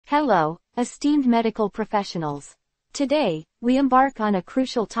Hello, esteemed medical professionals. Today, we embark on a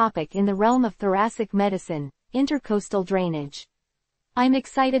crucial topic in the realm of thoracic medicine, intercostal drainage. I'm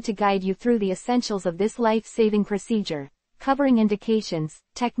excited to guide you through the essentials of this life-saving procedure, covering indications,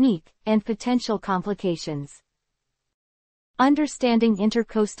 technique, and potential complications. Understanding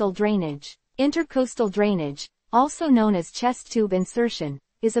intercostal drainage. Intercostal drainage, also known as chest tube insertion,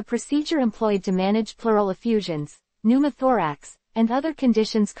 is a procedure employed to manage pleural effusions, pneumothorax, and other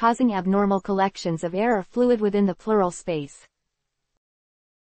conditions causing abnormal collections of air or fluid within the pleural space.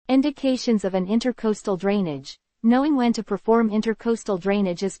 Indications of an intercostal drainage. Knowing when to perform intercostal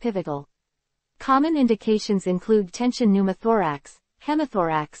drainage is pivotal. Common indications include tension pneumothorax,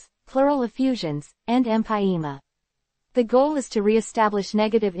 hemothorax, pleural effusions, and empyema. The goal is to re-establish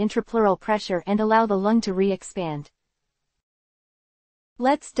negative intrapleural pressure and allow the lung to re-expand.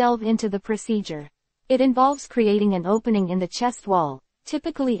 Let's delve into the procedure. It involves creating an opening in the chest wall,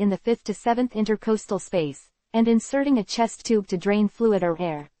 typically in the 5th to 7th intercostal space, and inserting a chest tube to drain fluid or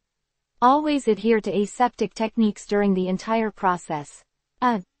air. Always adhere to aseptic techniques during the entire process.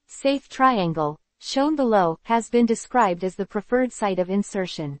 A safe triangle, shown below, has been described as the preferred site of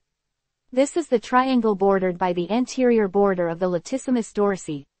insertion. This is the triangle bordered by the anterior border of the latissimus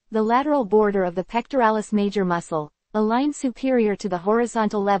dorsi, the lateral border of the pectoralis major muscle, a line superior to the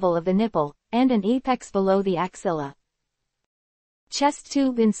horizontal level of the nipple, and an apex below the axilla. Chest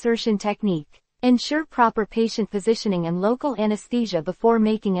tube insertion technique. Ensure proper patient positioning and local anesthesia before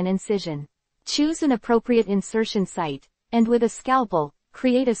making an incision. Choose an appropriate insertion site, and with a scalpel,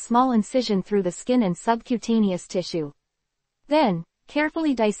 create a small incision through the skin and subcutaneous tissue. Then,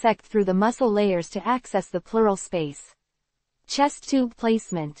 carefully dissect through the muscle layers to access the pleural space. Chest tube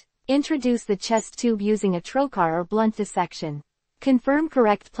placement. Introduce the chest tube using a trocar or blunt dissection. Confirm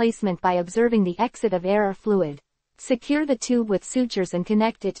correct placement by observing the exit of air or fluid. Secure the tube with sutures and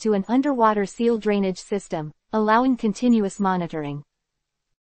connect it to an underwater seal drainage system, allowing continuous monitoring.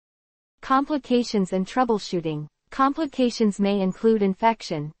 Complications and troubleshooting. Complications may include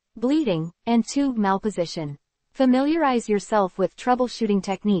infection, bleeding, and tube malposition. Familiarize yourself with troubleshooting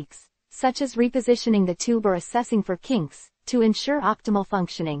techniques, such as repositioning the tube or assessing for kinks, to ensure optimal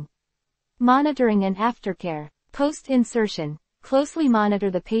functioning. Monitoring and aftercare. Post-insertion, closely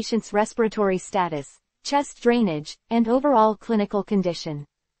monitor the patient's respiratory status, chest drainage, and overall clinical condition.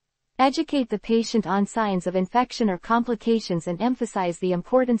 Educate the patient on signs of infection or complications and emphasize the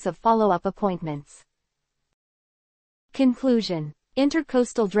importance of follow-up appointments. Conclusion.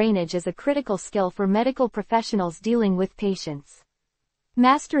 Intercostal drainage is a critical skill for medical professionals dealing with patients.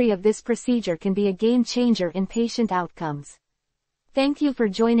 Mastery of this procedure can be a game changer in patient outcomes. Thank you for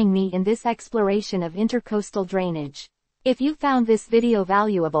joining me in this exploration of intercostal drainage. If you found this video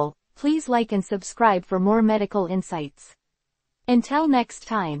valuable, please like and subscribe for more medical insights. Until next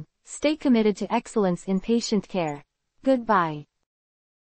time, stay committed to excellence in patient care. Goodbye.